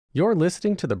You're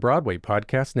listening to the Broadway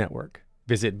Podcast Network.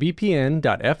 Visit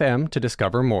bpn.fm to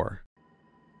discover more.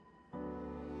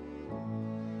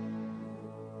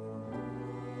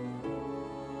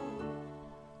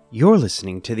 You're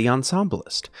listening to The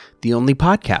Ensemblist, the only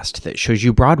podcast that shows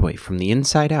you Broadway from the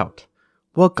inside out.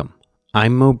 Welcome,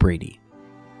 I'm Mo Brady.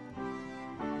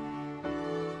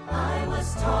 I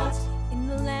was taught in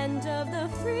the land of the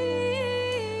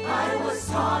free. I was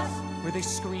taught where they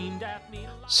screamed at me.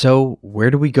 So,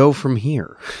 where do we go from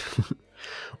here?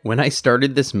 When I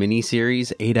started this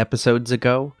mini-series 8 episodes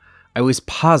ago, I was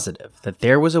positive that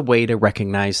there was a way to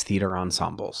recognize theater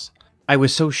ensembles. I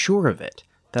was so sure of it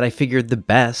that I figured the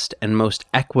best and most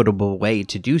equitable way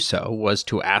to do so was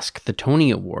to ask the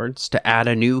Tony Awards to add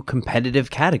a new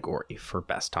competitive category for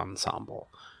Best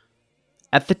Ensemble.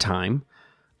 At the time,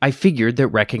 I figured that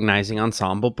recognizing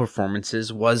ensemble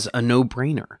performances was a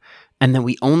no-brainer, and that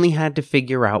we only had to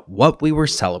figure out what we were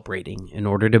celebrating in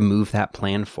order to move that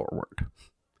plan forward.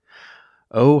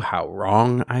 Oh, how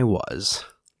wrong I was.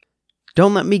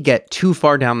 Don't let me get too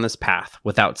far down this path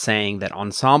without saying that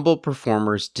ensemble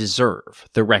performers deserve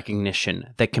the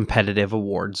recognition that competitive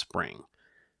awards bring.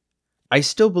 I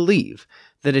still believe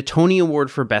that a Tony Award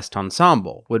for Best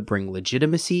Ensemble would bring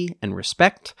legitimacy and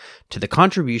respect to the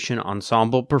contribution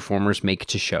ensemble performers make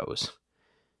to shows.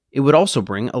 It would also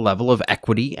bring a level of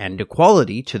equity and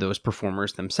equality to those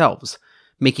performers themselves,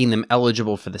 making them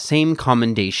eligible for the same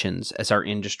commendations as our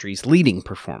industry's leading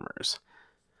performers.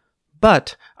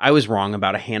 But I was wrong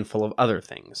about a handful of other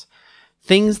things.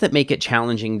 Things that make it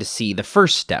challenging to see the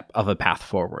first step of a path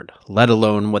forward, let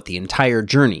alone what the entire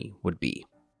journey would be.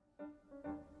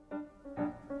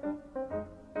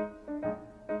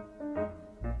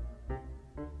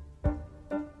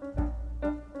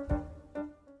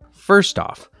 First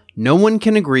off, no one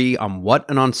can agree on what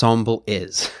an ensemble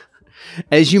is.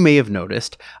 As you may have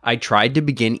noticed, I tried to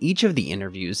begin each of the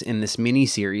interviews in this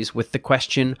mini-series with the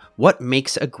question, what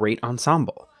makes a great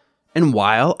ensemble? And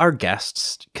while our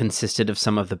guests consisted of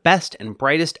some of the best and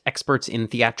brightest experts in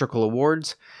theatrical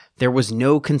awards, there was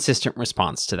no consistent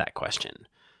response to that question.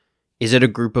 Is it a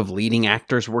group of leading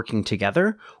actors working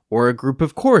together, or a group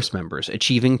of chorus members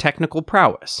achieving technical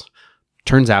prowess?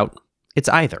 Turns out, it's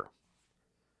either.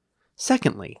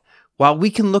 Secondly, while we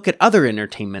can look at other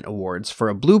entertainment awards for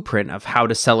a blueprint of how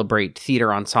to celebrate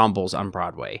theater ensembles on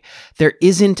Broadway, there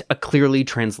isn't a clearly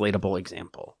translatable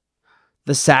example.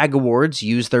 The SAG Awards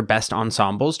use their best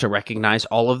ensembles to recognize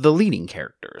all of the leading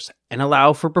characters, and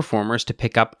allow for performers to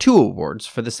pick up 2 awards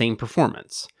for the same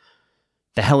performance.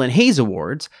 The Helen Hayes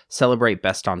Awards celebrate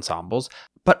best ensembles,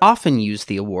 but often use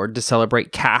the award to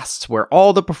celebrate casts where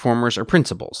all the performers are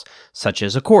principals, such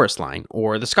as A Chorus Line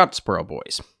or the Scottsboro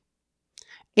Boys.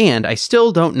 And I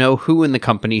still don't know who in the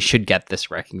company should get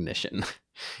this recognition.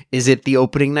 Is it the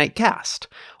opening night cast?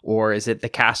 Or is it the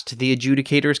cast the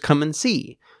adjudicators come and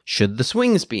see? Should the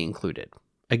swings be included?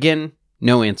 Again,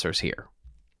 no answers here.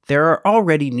 There are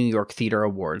already New York Theater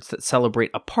Awards that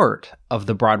celebrate a part of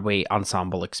the Broadway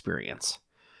ensemble experience.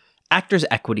 Actors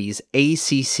Equity's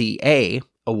ACCA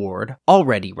award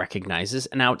already recognizes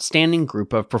an outstanding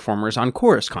group of performers on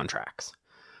chorus contracts.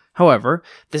 However,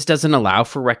 this doesn't allow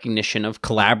for recognition of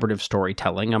collaborative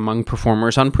storytelling among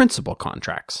performers on principal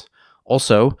contracts.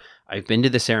 Also, I've been to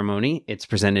the ceremony. It's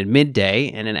presented midday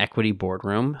in an Equity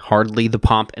boardroom, hardly the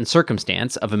pomp and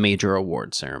circumstance of a major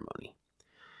award ceremony.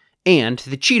 And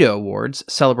the Cheetah Awards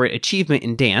celebrate achievement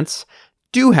in dance,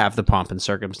 do have the pomp and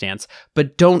circumstance,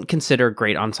 but don't consider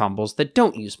great ensembles that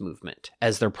don't use movement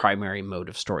as their primary mode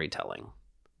of storytelling.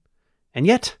 And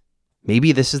yet,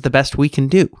 maybe this is the best we can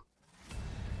do.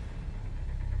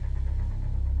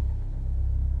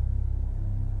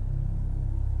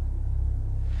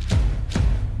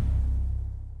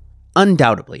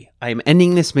 Undoubtedly, I am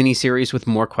ending this mini-series with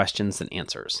more questions than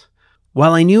answers.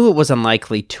 While I knew it was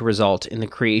unlikely to result in the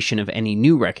creation of any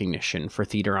new recognition for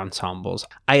theater ensembles,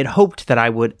 I had hoped that I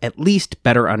would at least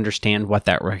better understand what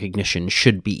that recognition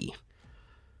should be.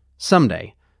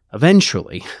 Someday,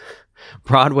 eventually,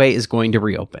 Broadway is going to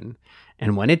reopen,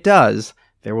 and when it does,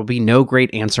 there will be no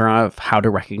great answer of how to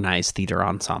recognize theater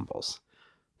ensembles.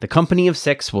 The company of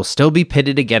 6 will still be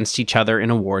pitted against each other in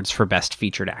awards for Best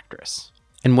Featured Actress.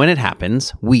 And when it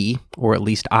happens, we, or at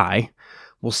least I,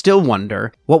 will still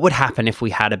wonder what would happen if we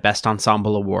had a Best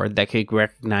Ensemble award that could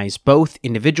recognize both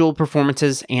individual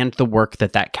performances and the work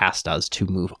that that cast does to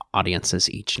move audiences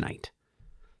each night.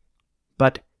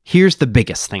 But here's the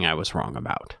biggest thing I was wrong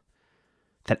about.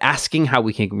 That asking how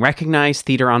we can recognize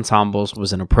theater ensembles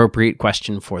was an appropriate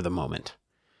question for the moment.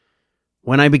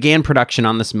 When I began production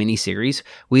on this mini-series,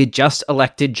 we had just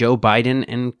elected Joe Biden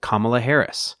and Kamala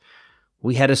Harris.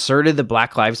 We had asserted that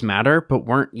Black Lives Matter, but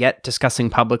weren't yet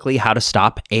discussing publicly how to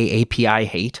stop AAPI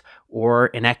hate or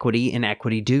inequity in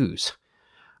equity dues.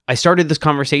 I started this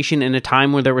conversation in a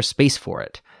time where there was space for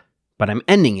it, but I'm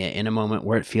ending it in a moment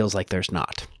where it feels like there's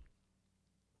not.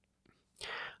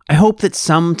 I hope that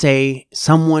someday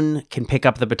someone can pick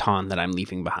up the baton that I'm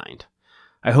leaving behind.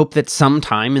 I hope that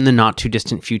sometime in the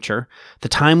not-too-distant future, the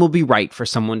time will be right for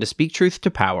someone to speak truth to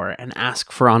power and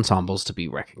ask for ensembles to be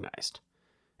recognized.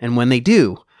 And when they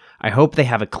do, I hope they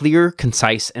have a clear,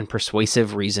 concise, and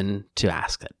persuasive reason to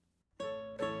ask it.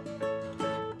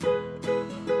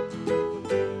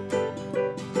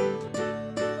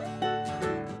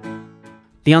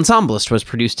 The Ensemblist was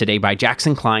produced today by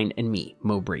Jackson Klein and me,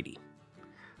 Mo Brady.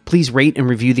 Please rate and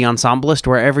review The Ensemblist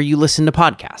wherever you listen to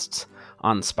podcasts,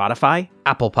 on Spotify,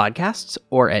 Apple Podcasts,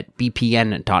 or at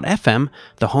bpn.fm,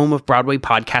 the home of Broadway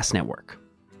Podcast Network.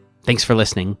 Thanks for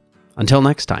listening. Until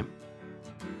next time.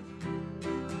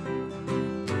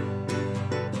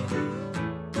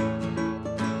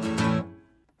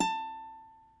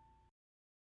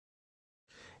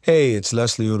 Hey, it's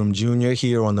Leslie Odom Jr.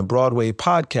 here on the Broadway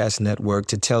Podcast Network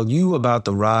to tell you about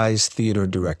the Rise Theater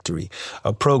Directory,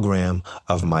 a program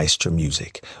of Maestro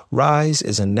Music. Rise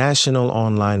is a national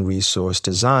online resource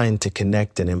designed to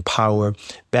connect and empower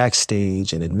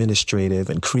backstage and administrative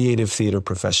and creative theater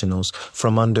professionals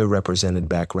from underrepresented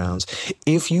backgrounds.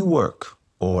 If you work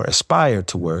or aspire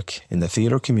to work in the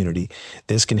theater community,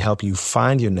 this can help you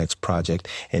find your next project.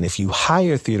 And if you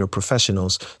hire theater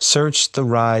professionals, search the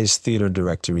Rise Theater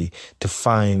Directory to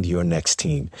find your next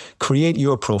team. Create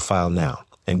your profile now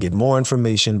and get more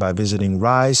information by visiting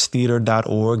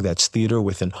risetheater.org. That's theater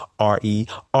with an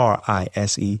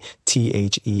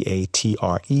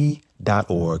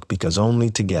RERISETHEATRE.org, because only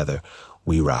together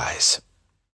we rise.